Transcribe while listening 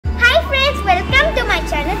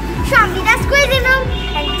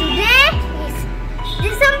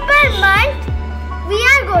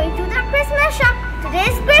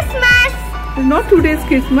not today's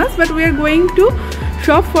Christmas, but we are going to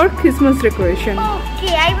shop for Christmas decoration.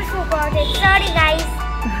 Okay, I forgot it. Sorry, guys.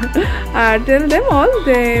 Tell them all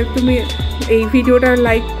that তুমি এই ভিডিওটা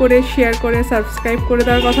like করে share করে subscribe করে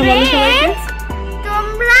দেওয়ার কথা বলো সবাইকে।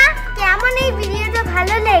 তোমরা কেমন এই ভিডিওটা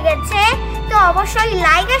ভালো লেগেছে তো অবশ্যই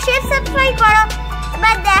লাইক আর শেয়ার সাবস্ক্রাইব করো।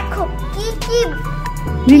 এবার দেখো কি কি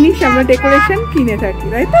জিনিস আমরা ডেকোরেশন কিনে থাকি,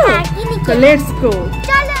 তাই তো? So let's go.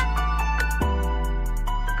 চলো।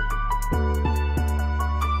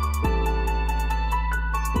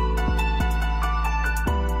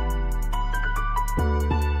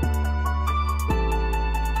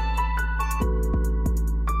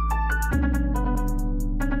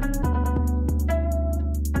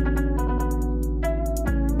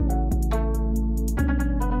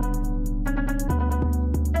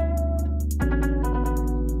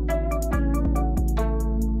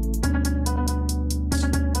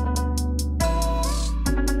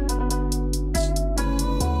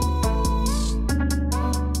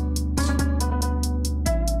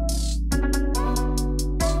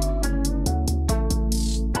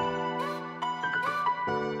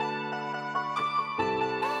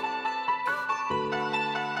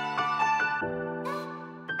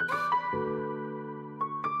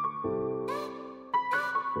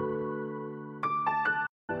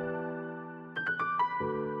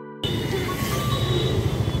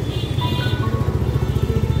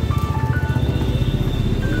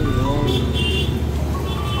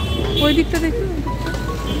 ওই দিকটা দেখি।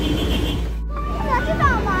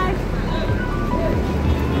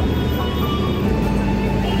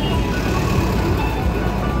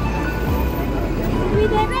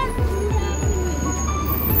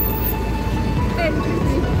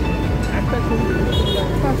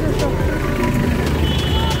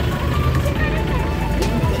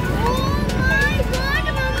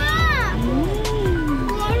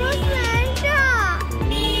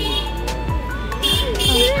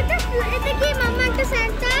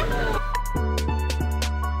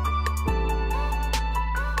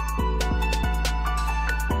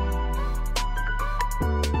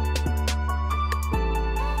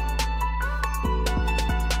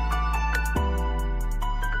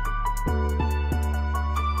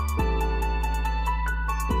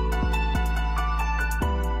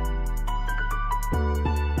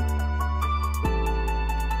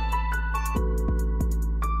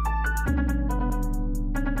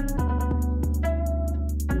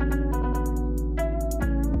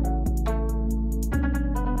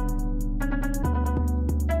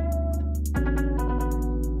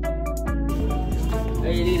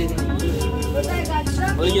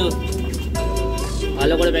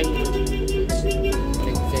 ভালো করে ব্যাংক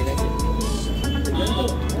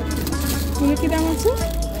কি দাম আছে?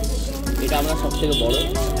 এটা আমরা সব থেকে বড়,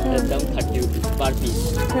 এর দাম 30 rupees per piece.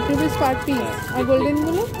 30 rupees per piece. আর গোল্ডেন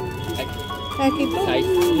গুলো একই তো সাইজ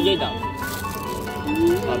অনুযায়ী দাম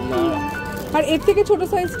আপনার। আর এর থেকে ছোট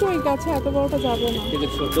সাইজটা ওই কাছে, এত বড়টা যাবে না। থেকে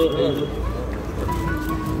ছোট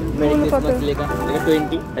মেরি ক্রিসমাস লেখা, এটা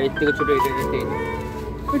 20, আর এর থেকে ছোট এটা 10।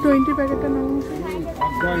 ওই 20 প্যাকেটটা নাও।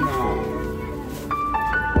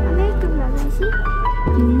 আমি একটু লাগাইছি।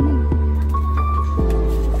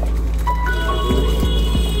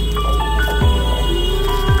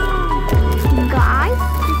 Guys,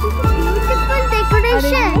 this is a beautiful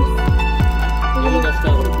decoration.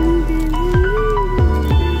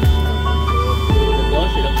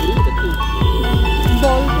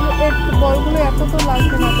 বলগুলো এত তো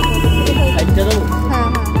লাগবে না তো। হ্যাঁ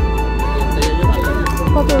হ্যাঁ।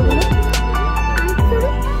 কত ওগুলো?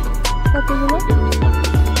 কতগুলো?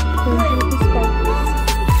 20 রুপিস পার পিস।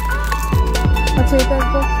 আচ্ছা, এটা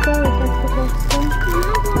বক্সটা, এটা একটা বক্সটা।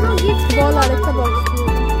 বল আরেকটা বক্স।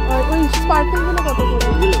 আর ওই স্পার্কেলগুলো কত করে?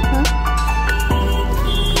 হ্যাঁ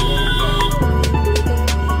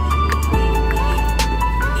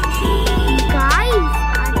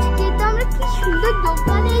সুন্দর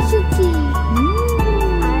দোকানে এসেছি।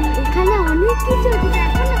 আর এখানে অনেক কিছু আছে।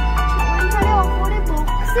 দেখো না ওইখানে উপরে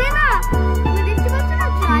বক্সে না তুমি দেখতে পাচ্ছ না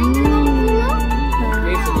ট্রায়াঙ্গেল বক্সগুলো।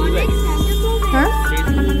 হ্যাঁ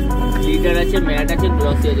লিটার আছে, ম্যাট আছে,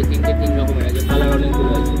 গ্লসি আছে, তিন রকমের আছে, কালার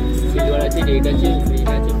অনেকগুলো আছে। সিলভার আছে, রেড আছে, গ্রিন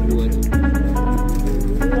আছে, ব্লু আছে।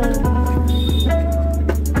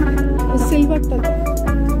 সিলভারটা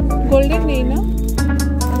গোল্ডেন নেই না?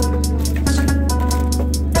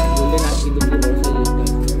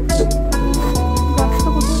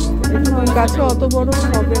 গাছে অত বড়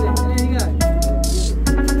হবে না।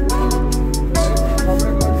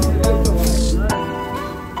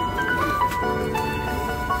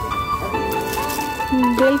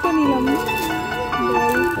 বেলটা নিলাম না।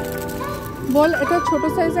 বল এটা ছোট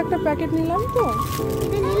সাইজ একটা প্যাকেট নিলাম তো।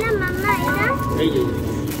 নিলাম মাম্মা। এই যে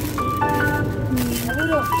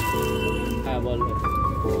হ্যাঁ বল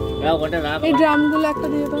রাখ ওটা রাখ। এই ড্রামগুলো একটা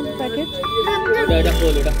দিয়ে দাও প্যাকেট। এটা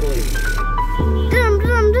খোল এটা খোল।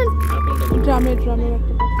 ড্রামের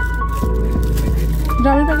একটা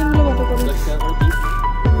ড্রামের প্যাকেটগুলো কত করে? 10 টাকা করে পিস।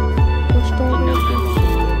 10 টাকা করে পিস।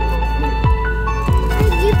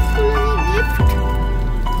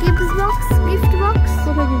 গিফট বক্স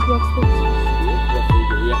কোথায় গিফট বক্স করছিস?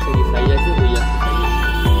 একটা কি সাইজ আছে ওই একটা সাইজ।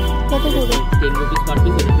 কত করে? 10 rupees per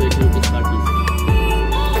piece, 20 rupees per piece.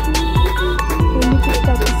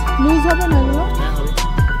 Loose হবে না এগুলো? হ্যাঁ হবে।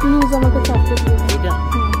 লুজ আমাকে 4টা দিয়ে দাও।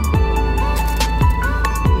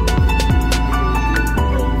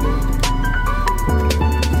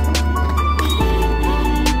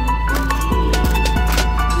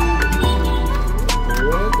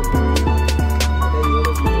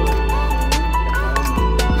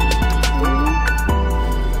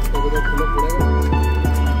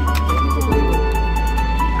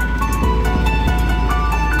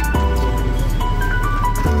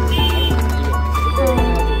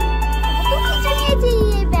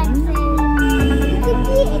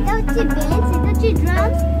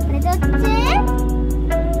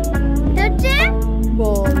 এটা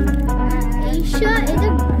বল।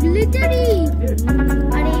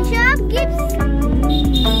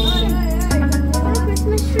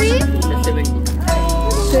 Christmas tree 70।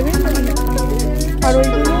 70 আর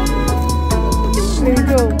ওইগুলো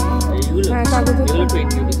এইগুলো এইগুলো হ্যাঁ কাগজের এগুলো 20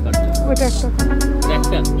 রুপিস পার পিস। ওটা একটা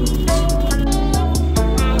একটা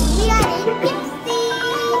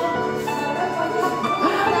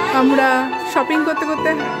আমরা শপিং করতে করতে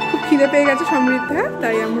খুব খিদে পেয়ে গেছে সমৃদ্ধা,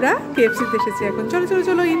 তাই আমরা KFC-তে এসেছি এখন। চলো চলো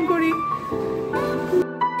চলো ইন করি।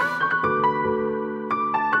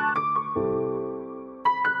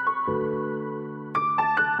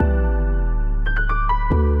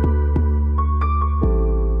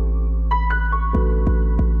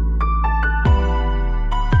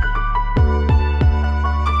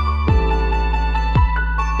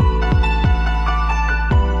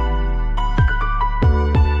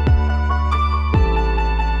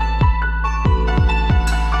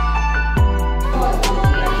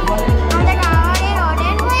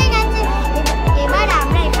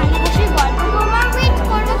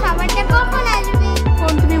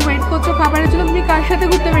 খাবারের জন্য তুমি কার সাথে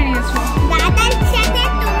ঘুরতে বেরিয়েছো? দাদার সাথে,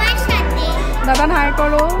 তোমার সাথে। দাদা হাই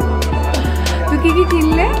করো। তুই কি কি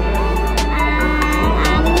কিনলে?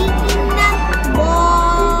 আমি কিনলাম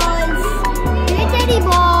বলস, গ্লিটারি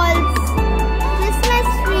বলস, Christmas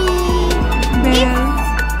tree,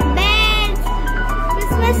 bells,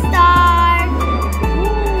 Christmas star,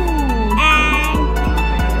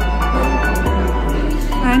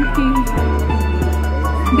 and কি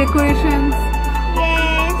ডেকোরেশনস।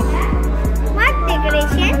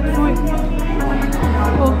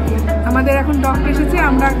 ওকে আমাদের এখন ডক এসেছে,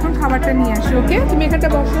 আমরা এখন খাবারটা নিয়ে আসি। ওকে তুমি এখানটা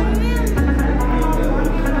বসো।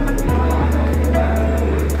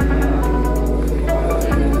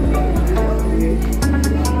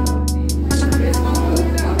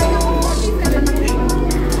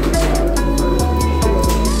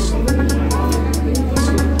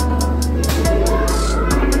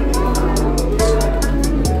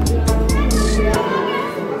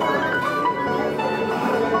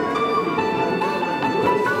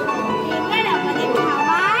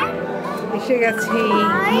 এসে গেছে।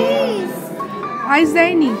 আইস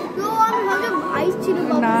দেয়নি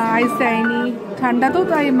না, আইস দেয়নি, ঠান্ডা তো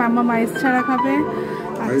তাই মামা আইস ছাড়া খাবে।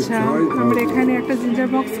 আচ্ছা আমরা এখানে একটা জিঞ্জার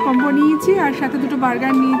বক্স কম্বো নিয়েছি আর সাথে দুটো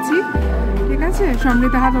বার্গার নিয়েছি। ঠিক আছে,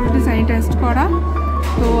 সমৃদ্ধা হাত অলরেডি স্যানিটাইজ করা,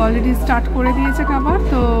 তো অলরেডি স্টার্ট করে দিয়েছে খাবার।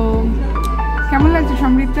 তো কেমন লাগছে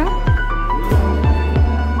সমৃদ্ধা?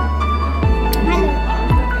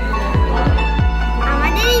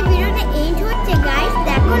 আমাদের এই ভিডিওটা এন্ড হচ্ছে গাইস।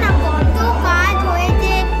 দেখো না কত কাজ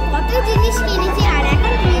হয়েছে, কত জিনিস কিনেছি আর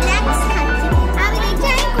এখন রিল্যাক্স খাচ্ছি। আমি দেখছি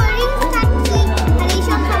আমি কোল্ড ড্রিঙ্কস খাচ্ছি আর এই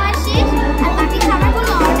সব খাবার শেষ আর বাকি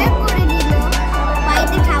খাবারগুলো অর্ডার করে দিল।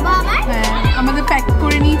 বাড়িতে খাবো আবার? হ্যাঁ আমাদের প্যাক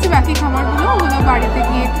করে নিয়েছি বাকি খাবারগুলো, ওগুলো বাড়িতে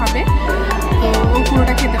গিয়ে খাবে। তো ও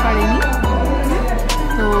পুরোটা খেতে পারেনি।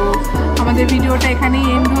 তো আমাদের ভিডিওটা এখানেই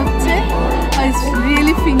এন্ড